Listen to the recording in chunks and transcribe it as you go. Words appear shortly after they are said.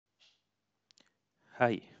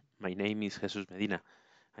Hi, my name is Jesus Medina,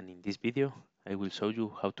 and in this video I will show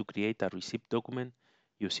you how to create a receipt document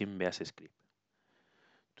using Beas Script.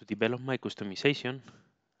 To develop my customization,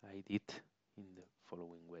 I did in the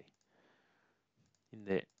following way. In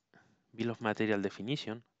the bill of material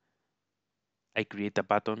definition, I create a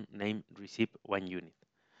button named Receipt 1 Unit.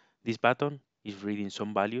 This button is reading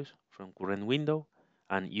some values from current window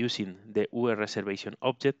and using the UE reservation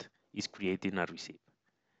object is creating a receipt.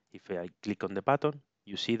 If I click on the button,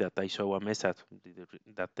 you see that I show a message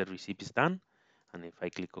that the receipt is done. And if I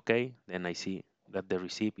click OK, then I see that the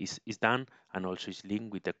receipt is done and also is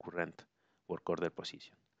linked with the current work order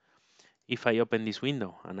position. If I open this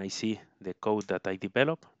window and I see the code that I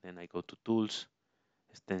develop, then I go to Tools,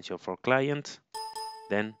 Extension for Clients.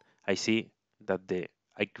 Then I see that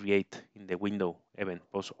I create in the window event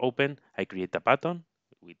post open, I create a button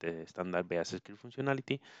with the standard Beas Script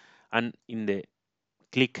functionality. And in the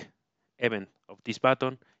click event of this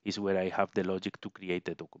button is where I have the logic to create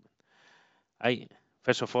the document.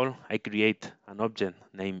 First of all, I create an object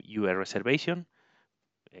named UE reservation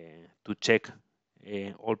to check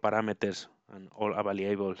all parameters and all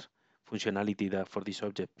available functionality that for this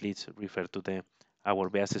object. Please refer to our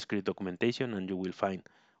Beas Script documentation, and you will find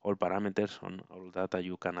all parameters on all data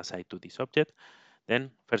you can assign to this object.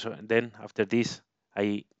 Then after this,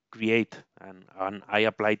 I create and I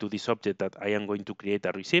apply to this object that I am going to create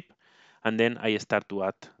a receipt, and then I start to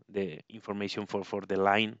add the information for the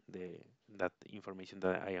line, that information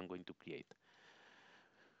that I am going to create.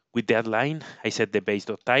 With that line, I set the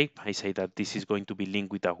base.type. I say that this is going to be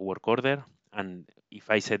linked with a work order, and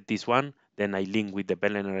if I set this one, then I link with the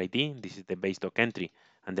Bellner ID. This is the base.entry,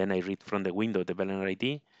 and then I read from the window the Bellner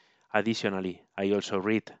ID. Additionally, I also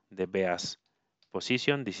read the Beas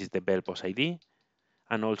position. This is the Bell post ID,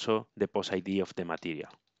 and also the post ID of the material.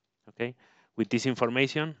 Okay. With this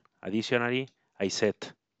information, additionally, I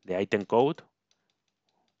set the item code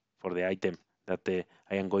for the item that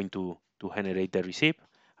I am going to generate the receipt.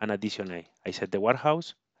 And additionally, I set the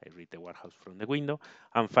warehouse. I read the warehouse from the window.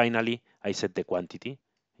 And finally, I set the quantity.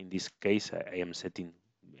 In this case, I am setting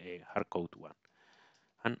hard code 1.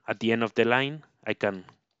 And at the end of the line, I can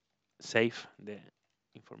save the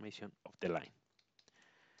information of the line.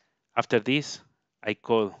 After this, I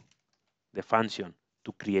call the function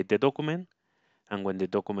to create the document. And when the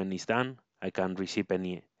document is done, I can receive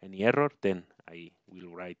any error. Then I will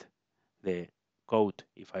write the code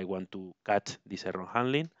if I want to catch this error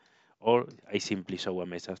handling, or I simply show a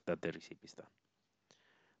message that the receipt is done.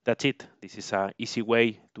 That's it. This is an easy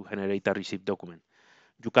way to generate a receipt document.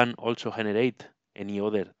 You can also generate any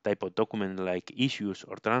other type of document like issues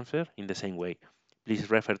or transfer in the same way. Please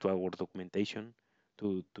refer to our documentation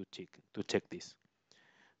to check this.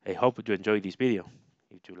 I hope you enjoyed this video.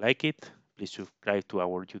 If you like it, please subscribe to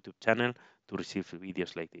our YouTube channel to receive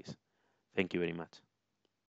videos like this. Thank you very much.